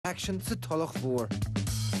action sa tulach mhór.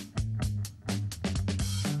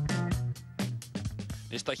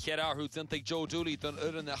 Nis tá chear hrút ag Joe Dooley don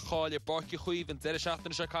uran a cháile barci chuomh an deire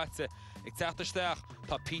seachtain se caite. Ag teachtarsteach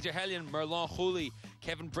tá Peter Hellion, Merlán Chooley,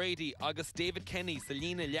 Kevin Brady agus David Kenny sa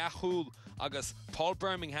lína leachúil agus Paul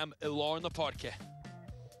Birmingham I lár na parce.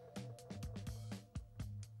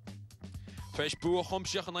 Fresh bú a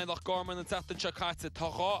chumseach an Eilech Gorman an teachtain se caite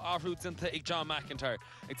tá rá hrút ag John McIntyre.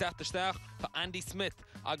 Ag teachtarsteach tá Andy Smith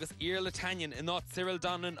agus Iar Latanyan in not Cyril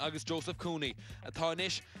Donnan agus Joseph Cooney. Atá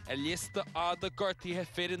inis a lista ada gortíthe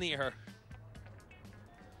fir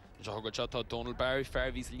Jogo tá Donald Barry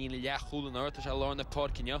Fairvís lína leachúil an orta se lár na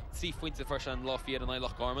podcinne. Sí fointe for an láfiad an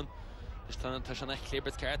Eilech Gorman. Is tá se na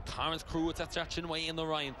chlébert ceart Thomas Crew at sin way in the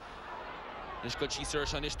Ryan. Nis go sí sur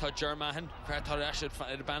san is tá Germahan fer tá eisiid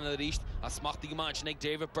ar ban a ríist a smachtaí go máin ag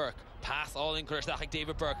David Burke. Pass all in chuisteach ag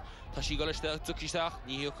David Burke. Tá sí go leisteach tucisteach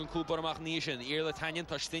ní hiú chun cúpar amach níos sin. Iar Latanyan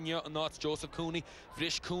tá stinne an nát Joseph Cooney,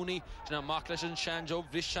 Bhris Cooney, sin amach leis an Shanjo,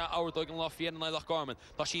 Bhris se áhardóig an láfiad an Eilech Gorman.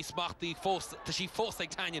 Tá sí smachtaí fós, tá sí fós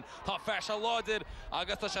ag Tanyan. Tá fer se láidir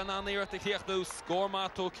agus tá se nánaíart ag chéochtú scór má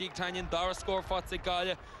tócaí ag Tanyan, dar a scór fat ag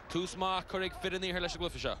Gaile, tús má chuig fidaníir leis a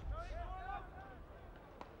glufa se.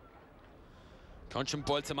 Conscian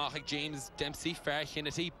boilt amach ag James Dempsey, fair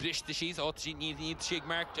chinatí, briste síos, sí níd sí ag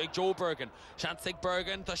marc ag Joe Bergen. Seans ag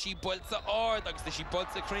Bergen, tá sí boilt sa ard, agus tá sí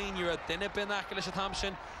boilt sa crín, you're a duine bin acha leis a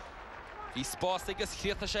tamsin. Bhí spás agus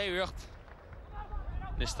chríochta sé uirecht.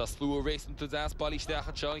 Nis tá slú a rééis an tú deas balísteach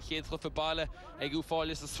an seo, chéad chlufa baile ag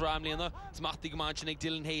Offaly sa srámlíonna, smachtaí go máin sin ag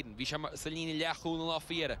Dylan Hayden. Bhí sa lína leachúil na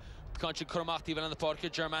láfiada. Conscian chumachtaí bheith an na parca,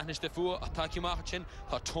 Germain is de fua, a taciúmach sin,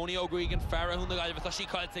 tá Tony O'Gregan, Farrah hún na gailh, tá sí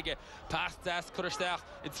cailteige, pass deas chuiristeach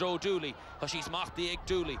I Joe Dooley, tá sí smachtaí ag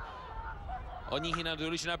Dooley. O ní hína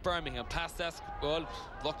Dooley sin a Birmingham, pass deas, well,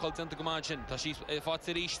 lochalt into go máin sin, tá sí fát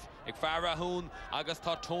sa ríist, ag Farrah hún, agus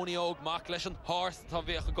tá Tony O'Gregan, leis an horse, tá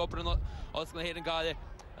bhíoch a gobran os na héad an gaile,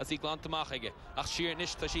 as í glantamach aige. Ach siar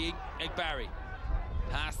nis, tá sí ag Barry.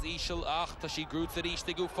 Pass ísil ach, tá sí grút a ríist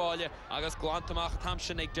ag Offaly, agus glantamach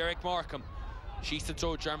tamsin ag Derek Markham. Sí sa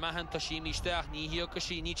Joe Germahan, tá sí nísteach, ní hiú go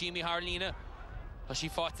sí, ní Jimmy Harlína, tá sí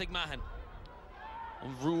fát ag Mahan.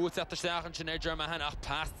 An rút attarsteach an sin ar Germahan, ach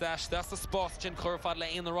pass das a spás sin churfad le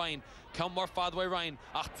in the Ryan. Come mar fadway Ryan,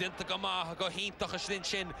 ach dinta go maith go híntach a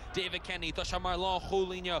sin David Kenny, tá sé mar Lán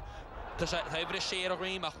Choolíne. Tá sé bhris sé ar a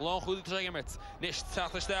rím ach Lán Choolí tá immert. Nis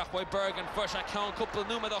tattarsteach bhai Bergen, fuair sé ceann cúpla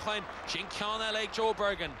númad a chain, sin ceann eile ag Joe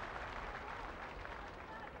Bergen.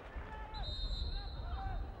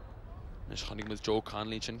 Nis chonig mas Joe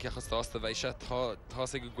Conley sin cechas dásta bheith se, tá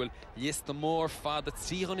sé go bhfuil lista mór fad a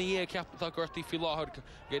tríhanna é ceaptá gortaí fi láthir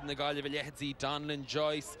géad na gáile bhfuil leheadí Donlan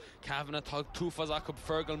Joyce, Kavanagh tá túfas acu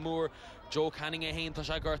Fergal Moore, Joe Canning a hain tá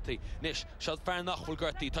sé gortaí. Nis, sead fear nachfuil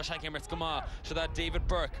gortaí, tá sé gimmert go má, sead a David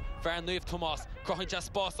Burke, fear nuamh Tomás, crochain te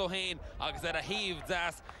spás ó hain, agus ar a híomh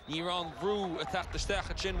deas, ní rán rú a teachtarsteach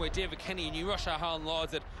a sin with David Kenny, ní rush a hán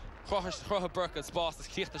láidir, crocha Burke a spás is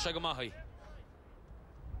críochta sé go maithaí.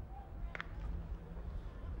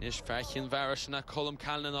 Nis ferchin Farrah sinna Colm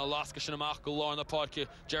Callan a lasca sin amach go lár na páce,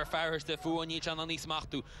 Ger Farrah de fu an níos an níos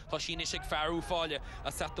machtú, tá sí nis ag Farrah Offaly a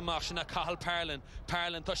settamach sinna Cathal Perlin.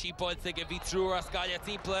 Perlin tá sí boilt ag a bhí trúr a scaile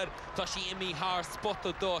timpplair, tá sí imi haar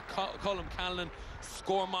spotta do Colm Callan,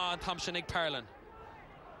 scór má an tamsin ag Perlin.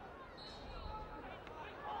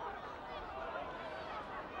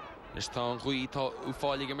 Nis tá an chuí tá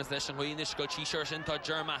Offaly gimas leis an chuí nis go tí seir sin tá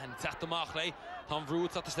Germahan settamach lei, tá an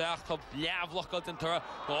bhrúd attarsteach tá leabhlachalt an tura,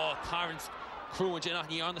 Terence Crew an sinach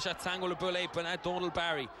ní anna sé tangol a bulé buna Donald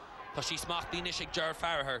Barry, tá sí smachtaí nis ag Ger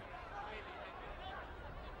Farrah.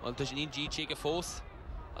 Well, tá sin ní G ag a fós,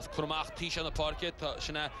 as chumach tí se na parce, tá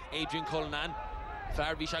sinna Adrian Cullinan.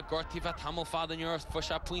 Fair bhí sé gortaí bheith tamil fad an earth, fuair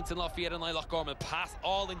sé puint an láfiad an Eilech Gorman. Pass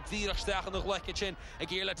all in díreachsteach an ghlaice sin ag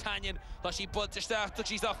Iar Latanyan. Tá sí bulteisteach, tá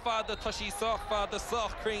sí sa fada, tá sí soch fada,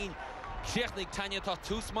 soch crín. Críochnaigh Tanyan, tá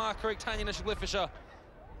tús má chuig Tanyan is glyfa se.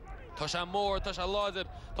 Tá sé mór, tá sé láidir,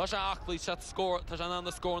 tá sé achlaí, tá sé an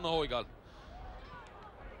na scór na hóigáil.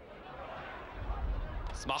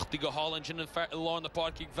 Smachtaí go hálann sin an lár na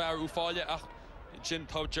parcaigh bhear Offaly ach sin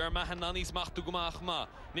tá Germahan na níos machtú go máach má.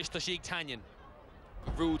 Nis tá sí ag Tanyan.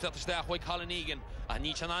 Rúd attarsteach bhaid Colin Egan a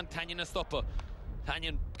ní an Tanyan a stoppa.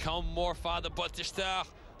 Tanyan come mór fada bulteisteach,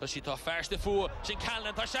 tá sí tá ferste fua, sin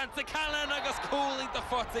Callan, tá seansa Callan agus Cooley de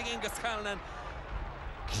fotig Ingus Callan.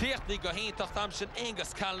 Críochnaigh go híntach tam sin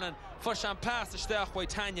Ingus Callan, fuair sé an pásisteach bhaid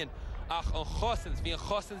Tanyan ach an chosins, bhí an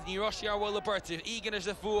chosins ní roisi ar bhfuil a bertih, Egan is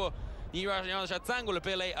de fua, ní roisi ar sé tangol a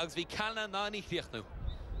bilé agus bhí Callan ná ní críochnú.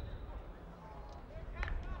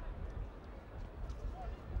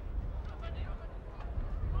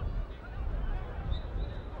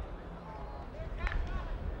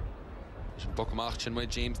 Buckamach chin with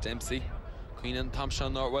James Dempsey. Queen and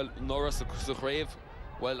Thompson Norris Suchrave.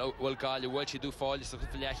 Well Galway well she do fall so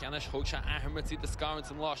Filiachanis Hocha Ahmed see the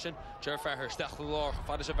Scarrants and Lashin Jerfer her Stech Lor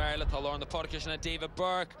Fadish Varla Talor and the Porkish and David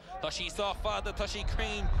Burke Tashi saw Father Tashi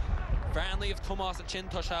Crane Friendly of Thomas and Chin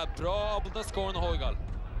Tasha Bro the score in the Hoigal.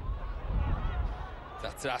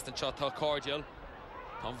 That's Rastan shot cordial.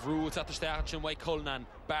 Tom Vroot at the Stachin White Cullinan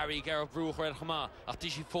Barry Gareth Vroot Red Hama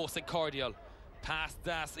Atishi Fosig cordial. Pass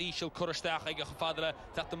das Ishil Kurstach ag Fadra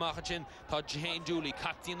that the Machin ta Jane Dooley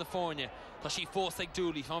Captain the Fornia ta she Fosig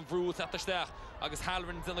Dooley from Vroot at the Stach agus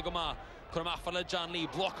Halvins in the Goma Kurmach for John Lee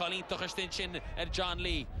block all into Christian at John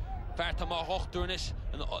Lee Farta ma Hochturnish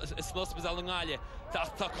and Snus Bizalungalia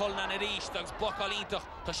ta Cullinan at East dogs block all into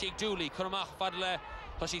ta she Dooley Kurmach Fadla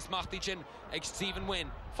ta she Smachtichin ag Stephen Wynn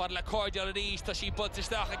Fadla Cordial at East ta she Butts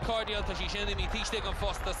Stach at Cordial ta she Shinimi Tishtig and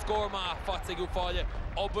Fosta score ma Fatsig Ufalia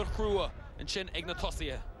Ober Crua and Chin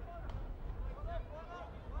Ignatosia.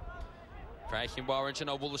 Franklin Warren Chin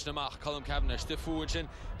O'Wullish Namach, Colin Kavanagh, Stiff Fortune,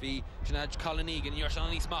 the Janaj Colin Egan,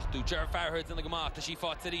 Yorshani Smachtu, Ger Farhurds in the Gamat, that she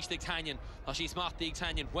fought Sadish Tigtanyan, that she smacked the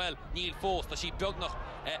Igtanyan, well, Neil Foss, that she Bugnach,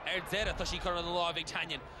 Erdzera, that she cut on the law of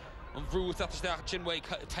Igtanyan, and Vroot at the start Chinway,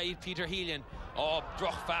 Peter Healian, oh,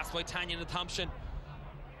 Broch fast by Tanyan and Thompson.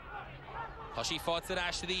 Tá she fought to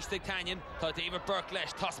Ash to the East Tanyan, tá David Burke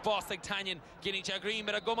lesh, tá Sposs Tanyan, getting to green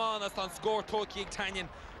with a gumon as on score Toki Tanyan.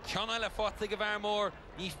 Canna le fought to give more,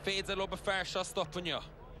 he fades a little bit fair shot stopping you.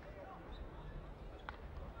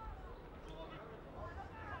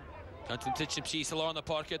 Can't touch him, she's along the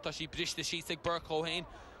parket, tá she brished the sheets like Burke O'Hain.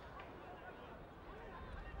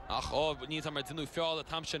 Oh, but needs to new fiall at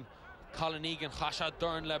Thompson, Colin Egan, Chasha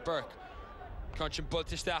Dern le Burke. Can't you butt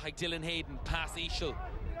to stack like Dylan Hayden, pass Ishil.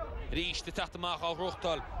 Reach the Tatamach al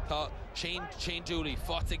Ruchtal, Shane Dooley,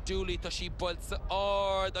 Fotzig Dooley, Tashi Bults,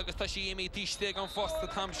 or Douglas Tashi Amy Tishtig on Foster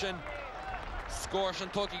Thompson. Scores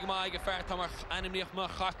and Toki Gamaiga Fartamach, Animich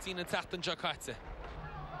Machatin and Tatan Jakatse.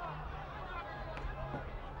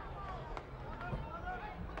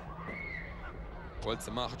 Bults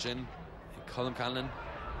a Machin, Colin Cannon.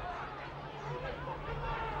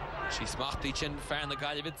 She's Machtichin, Fair and the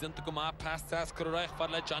Gallivids into Gama, past Taskurech,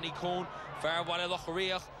 Fadla Johnny Cohn, Fair Walla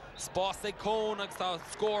Lochariach. Spossig Cone ag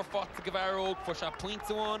score Fotzig of Arrow for a point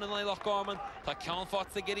to one and Loch Gorman to count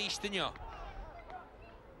Fotzig at Easton.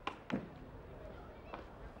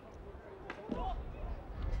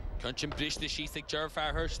 Country British the Sheesig Ger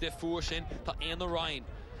Farher stiff fortune to Anna Ryan.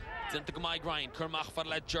 Zinta Gamai Ryan, Kermach for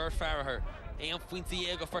la Ger Farher. Aon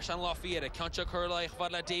Fuintiego for Shan Lafayette, Country Curlai for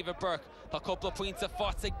la David Burke. A couple of points of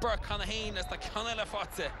Fotzig Burke on the Hain as the Canela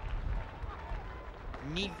Fotzig.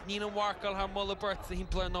 Nina Warkle her mulle Bert him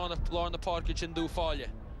playing on the Parkage and do Falia.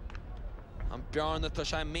 And Bjorn that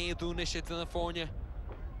Tasha may do shit in the Fornia.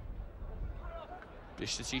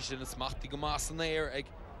 Bish the Chish and Smachty Gamas in there, egg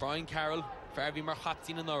Brian Carroll, Fairvy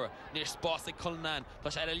Marhatin and Nora, near Spossig Cullinan,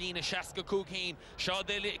 Tasha Alina Shaska Cookane, Shaw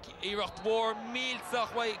de Iraq War,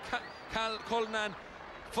 Milsach way Cullinan,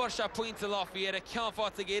 first a point to Lafayette, can't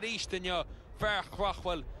fight to get east in your Fair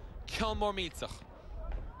Crachwell, can't more Milsach.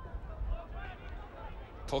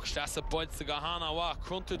 Puckstassa Bults to Gahana wa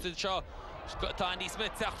Cruntu to the show. Andy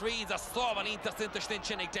Smith tacht reads a slow and Inter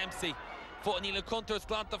Sinterstinchin Dempsey. Foot Neil Cunters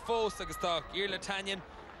Glanta Fos agus tá Irla Tanyan.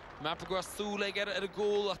 Mapagras Sule get at a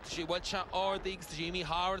goal. She well chat or digs Jimmy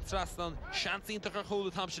Howard Straston. Chancing to her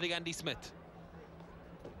hold Hampshire Andy Smith.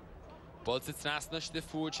 Bults it's Nasnash the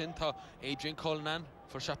fortune to Adrian Cullinan.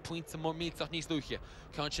 For shot points and more meets of Nice Lucia.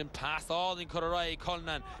 Conscious pass all in Corarai,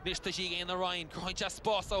 Cullinan, Nishtashi in the Ryan, Conscious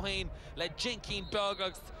Sposs O'Hain, let Jinkin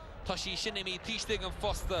Belgags, Tashi Shinimi, Tishtig and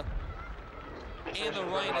Foster in the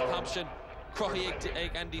Ryan and Thompson, Crohy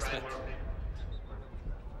Egg Andy Smith.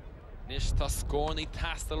 Nishta Scorny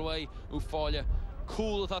Tastelway, Ufalia,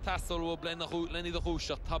 cool at Tastelway, blend the hoot, Lenny the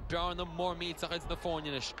Hoosha, Top Bjarn and more meets of the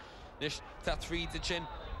Fornish. Nish, that three to chin.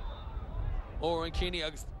 Oren Kearney,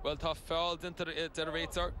 well, tough falls into the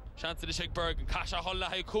racer. Chance to the Shigberg and Kasha Holla,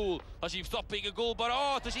 how cool. As you've stopped being a goal, but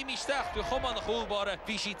oh, does he me start to hum on the whole bar?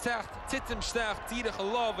 Vichy Tacht, Titim Start, Didach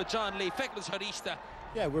Love, John Lee, Feckless Harista.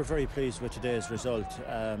 Yeah, we're very pleased with today's result.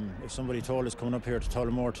 If somebody told us coming up here to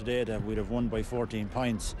Tullamore today that we'd have won by 14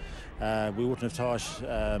 points, we wouldn't have thought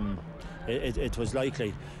it was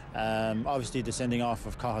likely. Obviously the sending off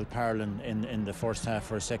of Cathal Parlin in the first half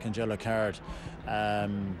for a second yellow card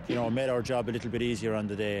made our job a little bit easier on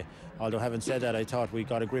the day. Although having said that, I thought we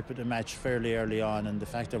got a grip of the match fairly early on, and the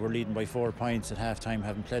fact that we're leading by 4 points at half time,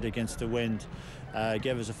 having played against the wind,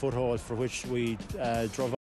 gave us a foothold for which we drove